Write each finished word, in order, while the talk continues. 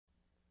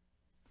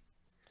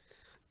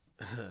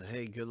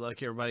Hey, good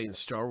luck everybody in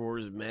Star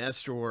Wars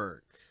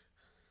Masterwork.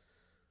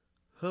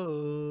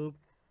 Hope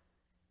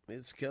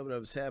it's coming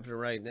up. It's happening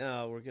right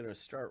now. We're going to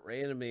start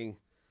randoming.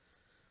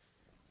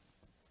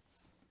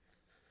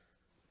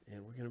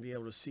 And we're going to be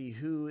able to see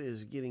who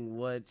is getting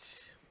what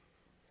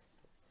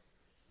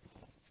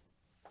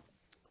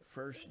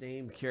first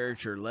name,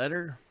 character,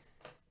 letter.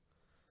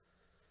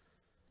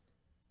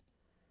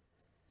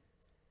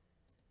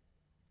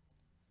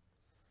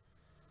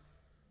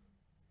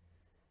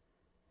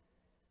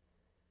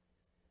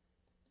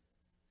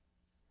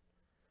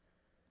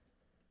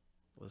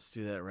 Let's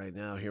do that right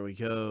now. Here we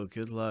go.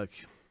 Good luck.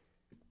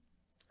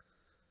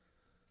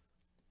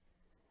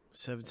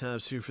 7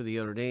 times through for the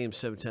owner name,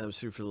 7 times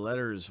through for the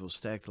letters. We'll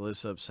stack the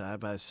list up side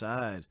by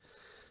side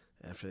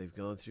after they've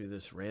gone through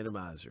this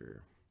randomizer.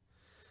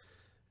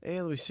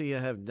 And let me see, I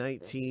have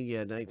 19.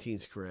 Yeah, 19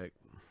 is correct.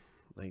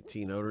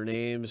 19 owner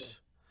names,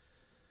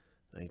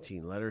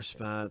 19 letter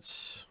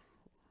spots.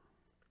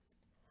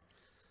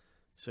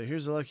 So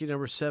here's the lucky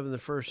number 7. The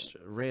first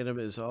random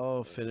is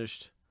all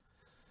finished.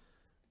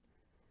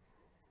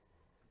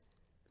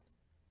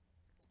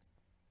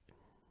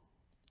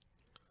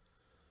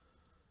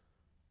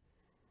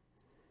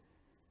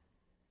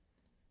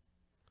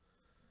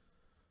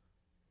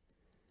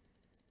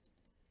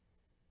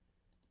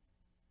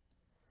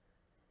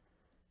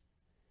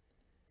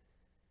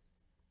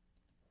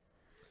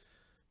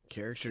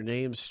 Character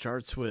name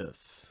starts with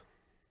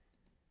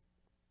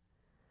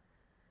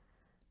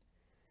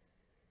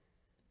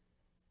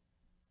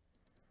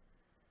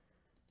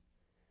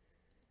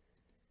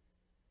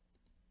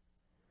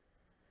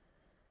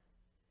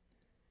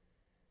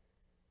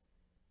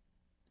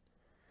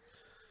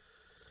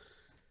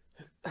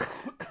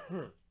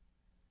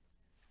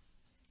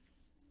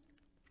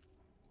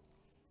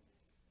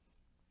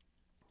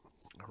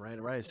all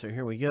right. So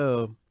here we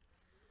go.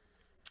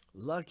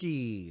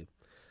 Lucky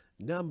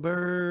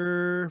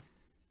number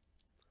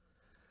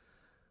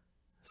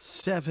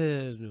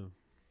 7.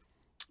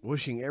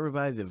 Wishing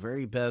everybody the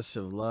very best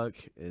of luck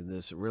in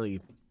this really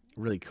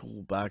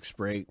cool box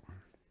break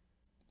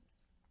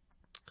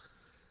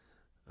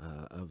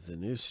of the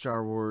new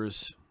Star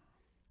Wars.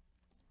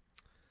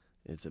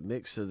 It's a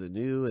mix of the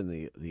new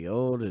and the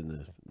old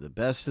and the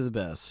best of the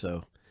best.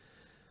 So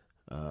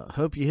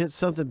hope you hit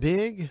something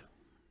big.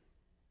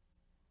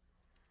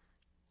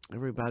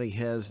 Everybody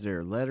has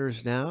their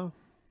letters now.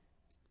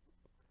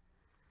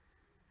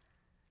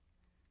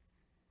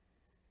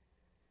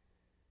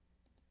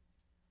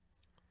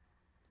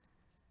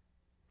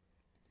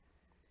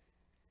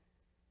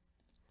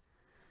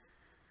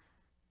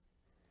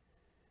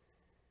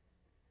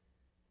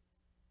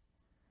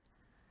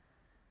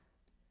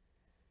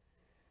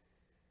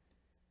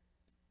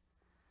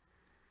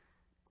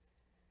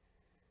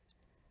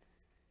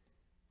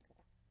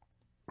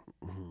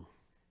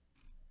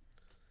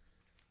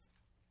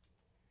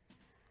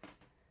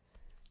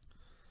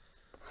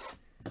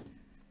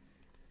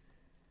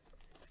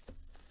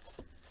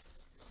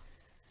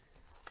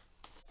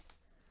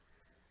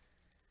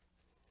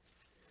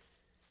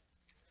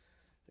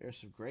 There's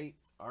some great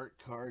art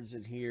cards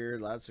in here.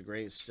 Lots of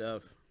great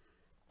stuff.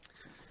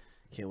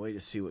 Can't wait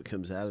to see what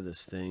comes out of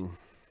this thing.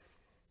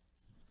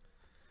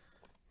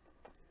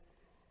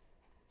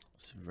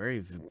 Some very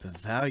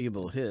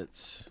valuable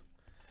hits.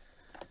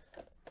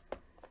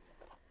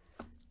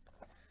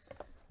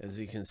 As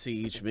you can see,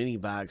 each mini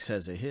box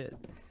has a hit.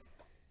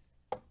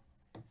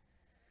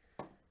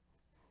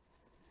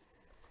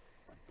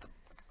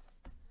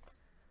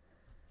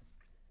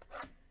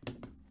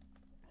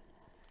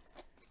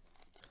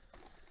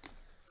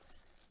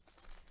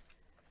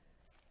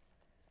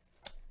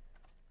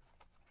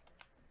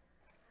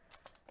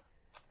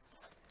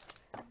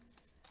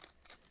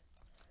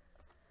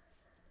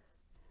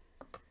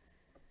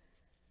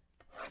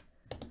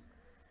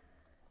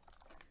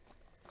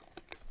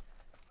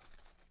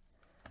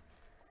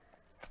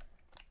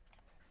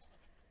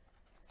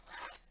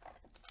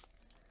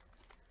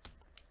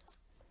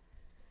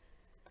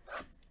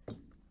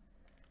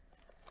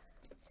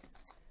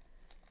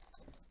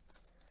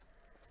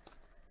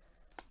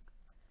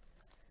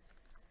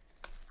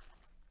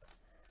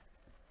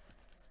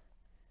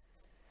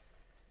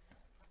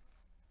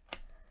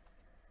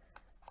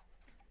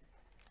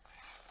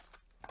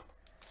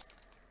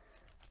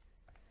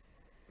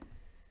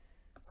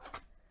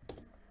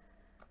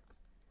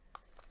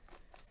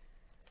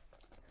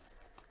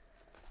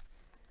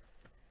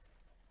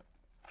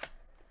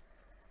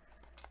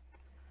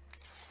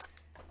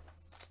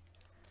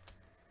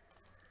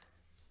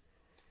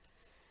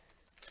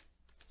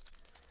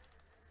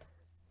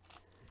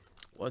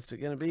 What's it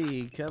going to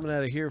be coming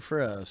out of here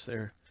for us?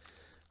 There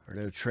are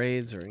no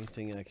trades or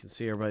anything I can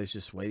see. Everybody's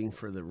just waiting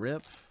for the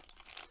rip.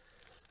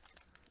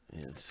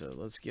 And so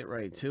let's get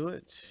right to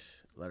it.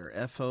 Letter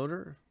F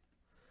owner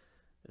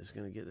is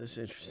going to get this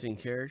interesting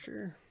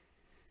character.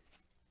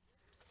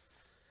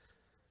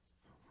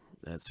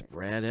 That's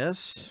Brad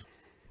S.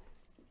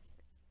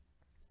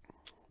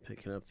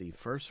 Picking up the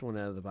first one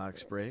out of the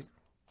box break.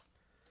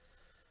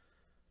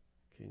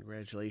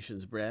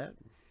 Congratulations, Brad.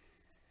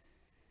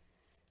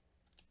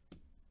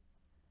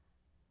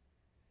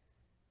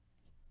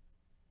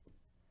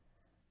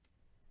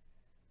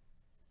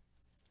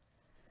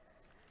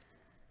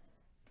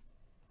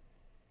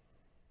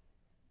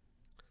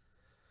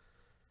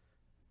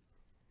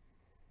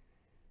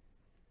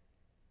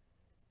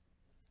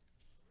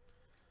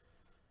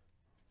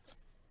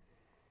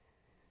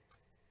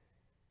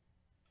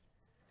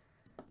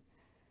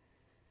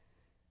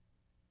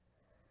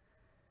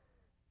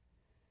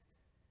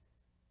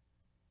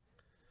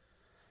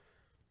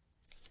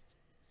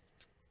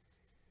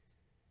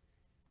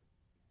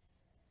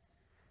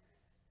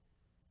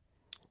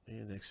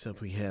 And next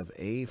up we have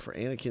A for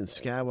Anakin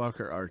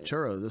Skywalker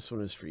Arturo. This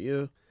one is for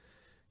you.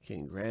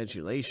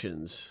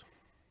 Congratulations.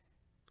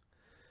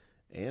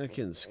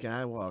 Anakin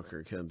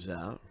Skywalker comes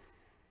out.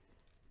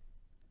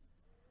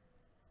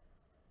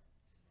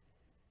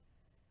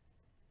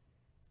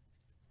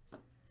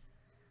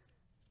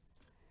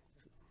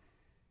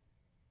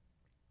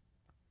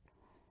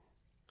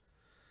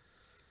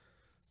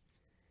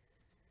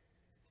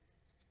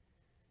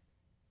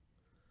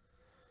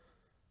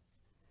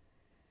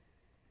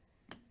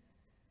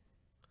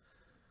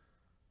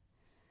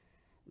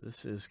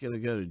 This is going to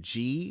go to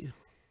G.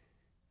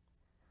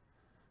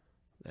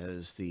 That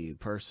is the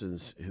person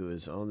who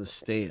is on the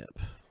stamp.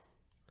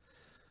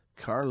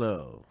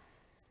 Carlo.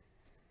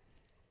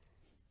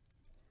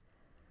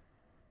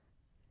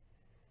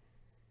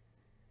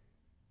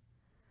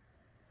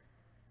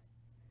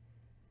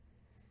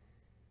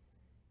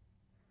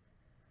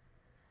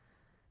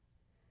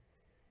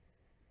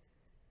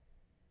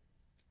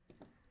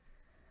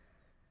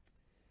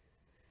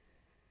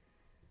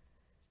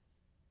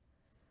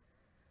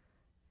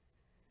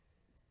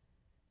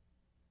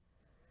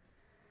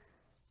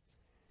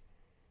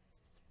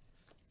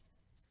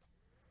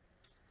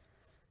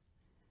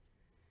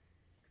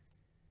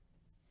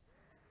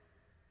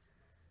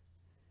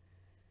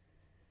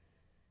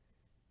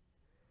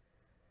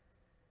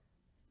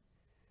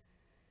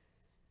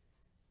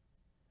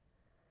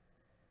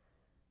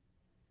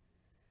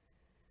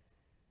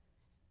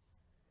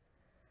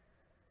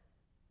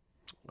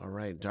 All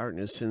right,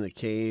 Darkness in the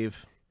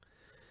Cave.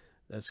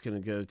 That's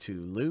going to go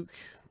to Luke.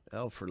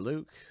 L for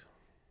Luke.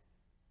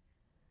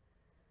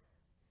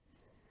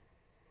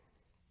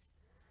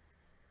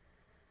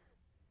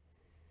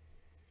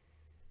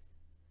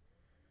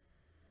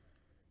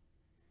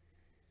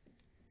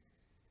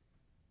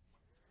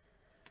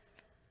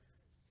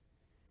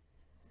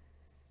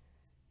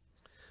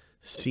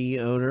 C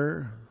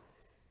owner.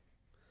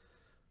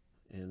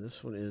 And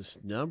this one is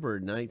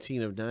numbered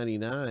 19 of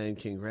 99.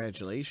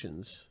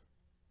 Congratulations.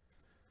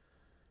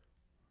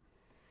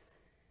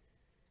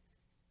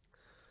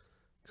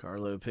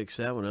 Carlo picks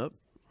that one up.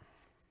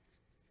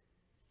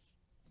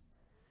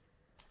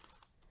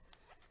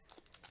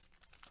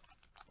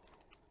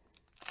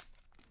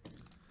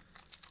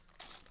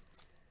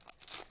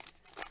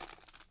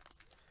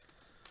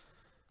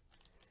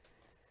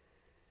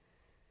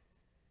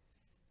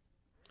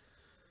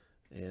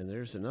 And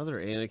there's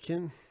another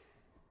Anakin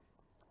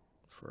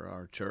for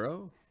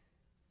Arturo.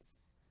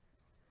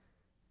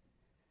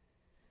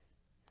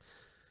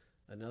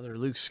 Another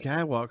Luke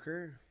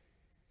Skywalker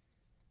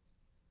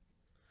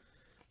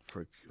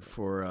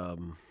for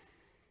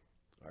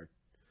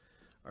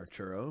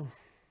Arturo.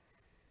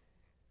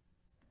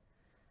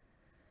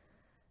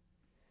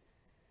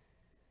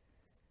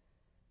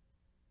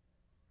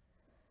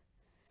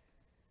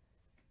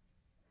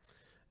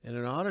 And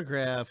an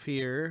autograph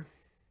here.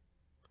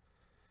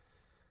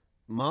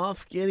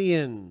 Moff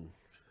Gideon.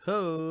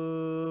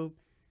 Ho.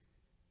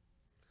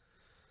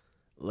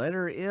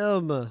 Letter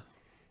M.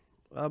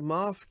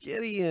 Moff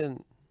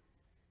Gideon.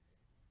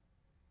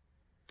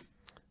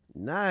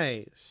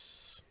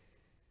 Nice.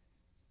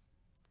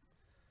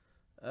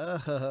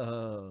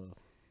 Oh.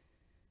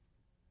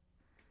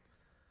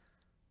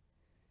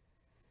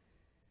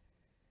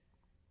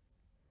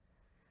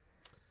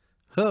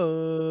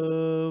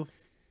 Ho.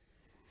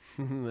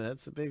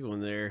 That's a big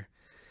one there.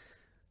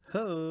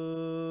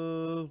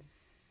 Ho.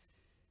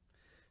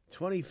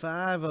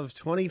 25 of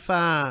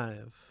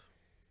 25.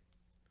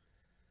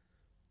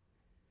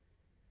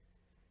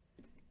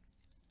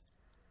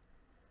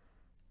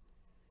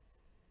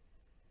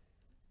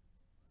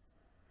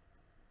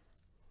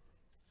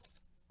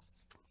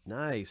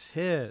 Nice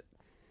hit.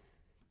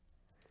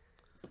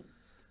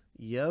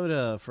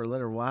 Yoda for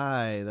letter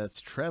Y.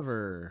 That's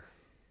Trevor.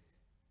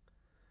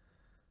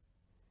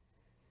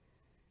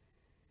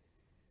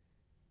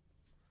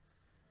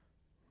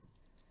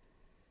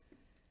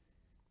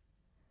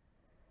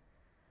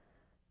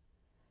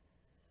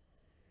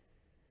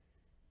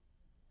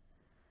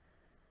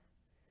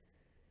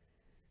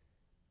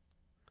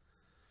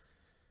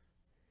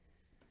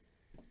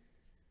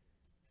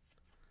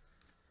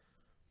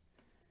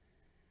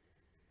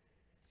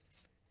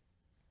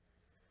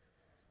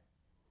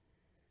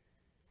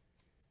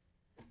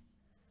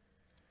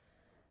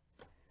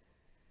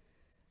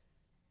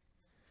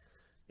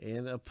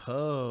 And a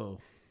Poe.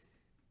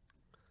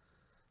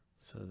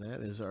 So that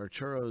is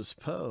Arturo's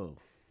Poe.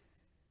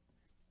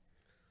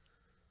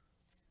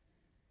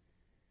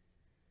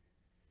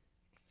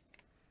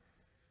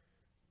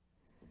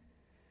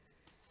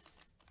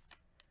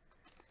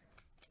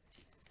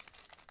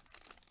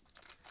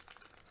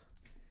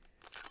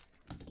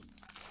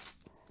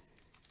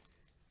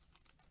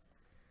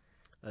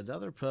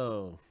 Another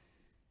Poe.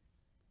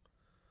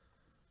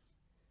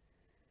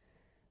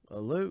 A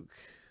Luke.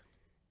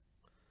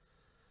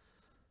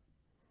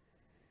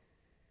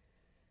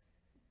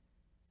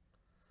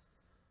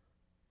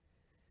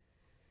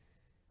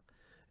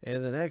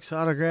 And the next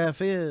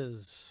autograph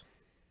is...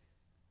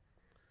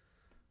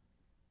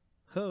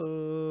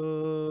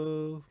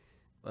 Ho!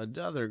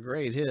 Another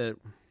great hit.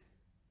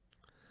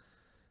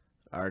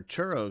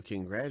 Arturo,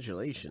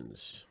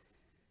 congratulations.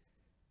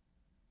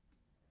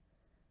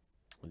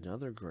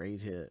 Another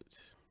great hit.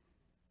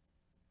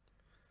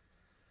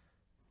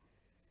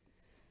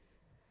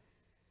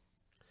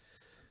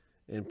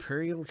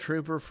 Imperial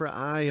Trooper for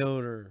eye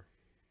owner.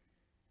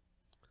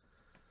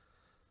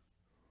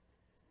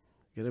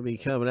 Gonna be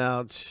coming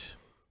out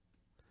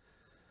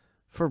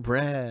for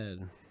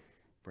Brad.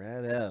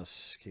 Brad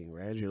S.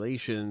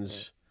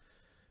 Congratulations.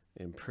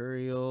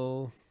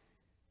 Imperial.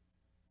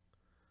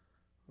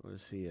 What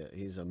is he?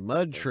 He's a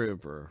mud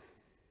trooper.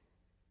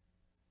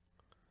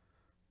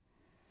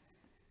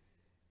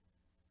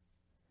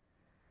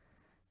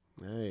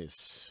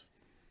 Nice.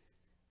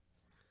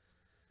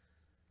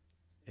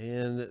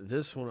 And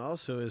this one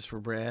also is for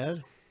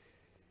Brad.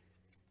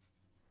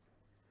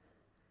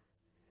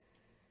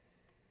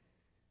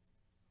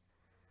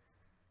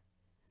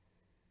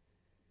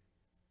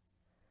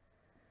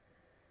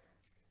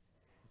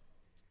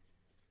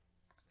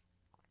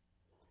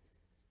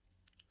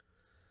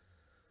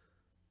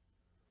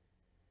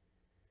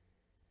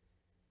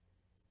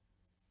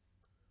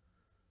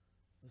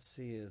 Let's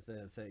see if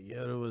that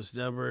Yoda was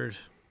numbered.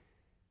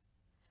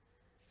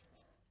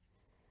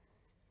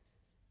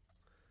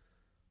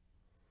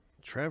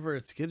 Trevor,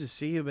 it's good to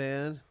see you,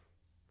 man.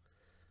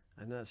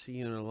 I've not seen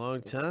you in a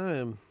long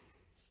time.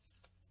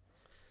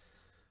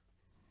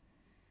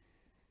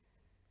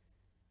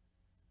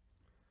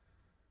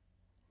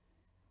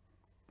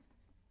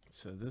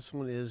 So this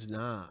one is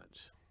not.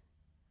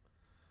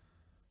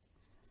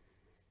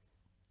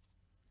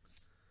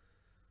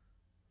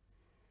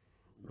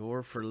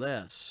 Nor for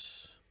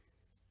less.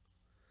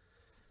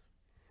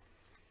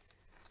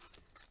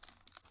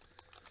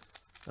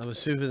 I'm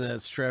assuming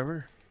that's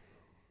Trevor.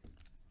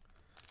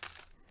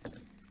 All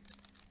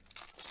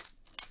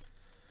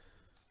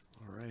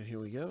right, here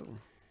we go.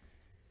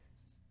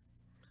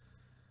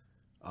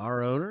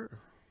 Our owner.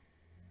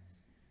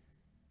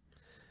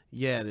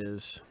 Yeah, it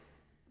is.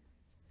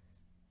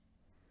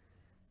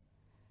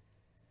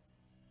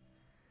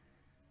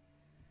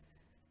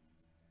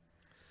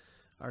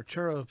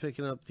 Arturo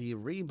picking up the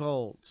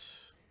Rebolt.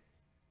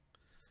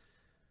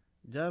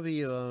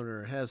 W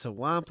owner has a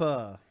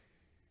Wampa.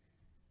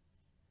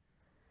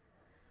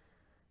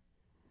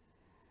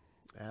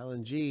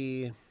 Alan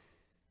G.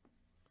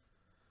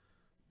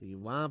 The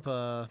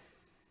Wampa.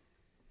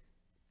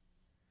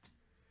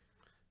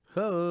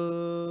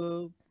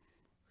 Ho.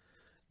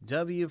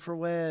 W for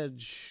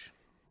Wedge.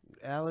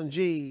 Alan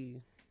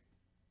G.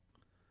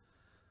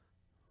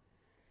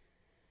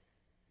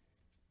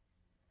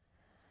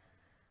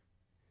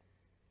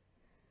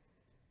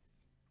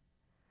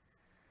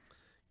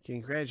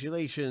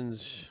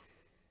 Congratulations.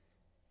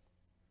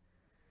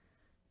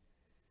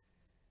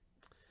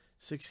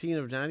 16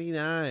 of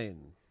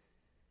 99.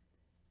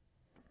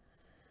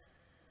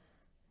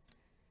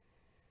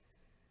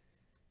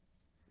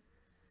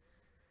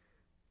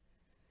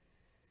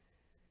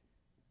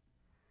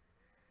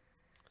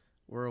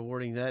 We're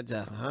awarding that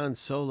to Han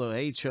Solo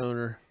H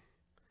owner.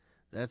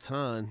 That's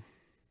Han.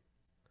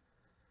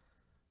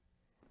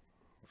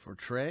 For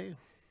Trey.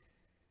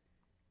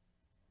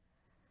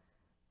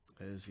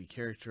 That is the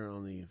character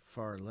on the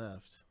far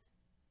left.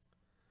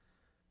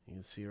 You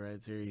can see right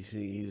there. You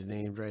see he's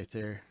named right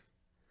there.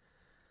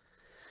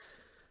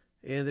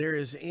 And there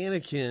is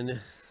Anakin.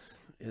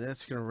 And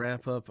that's going to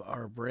wrap up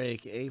our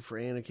break. A for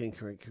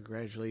Anakin.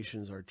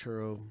 Congratulations,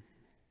 Arturo.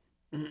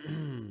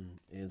 And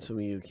some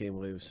of you came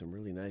away with some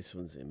really nice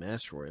ones in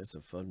Masterwork. It's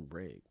a fun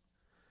break.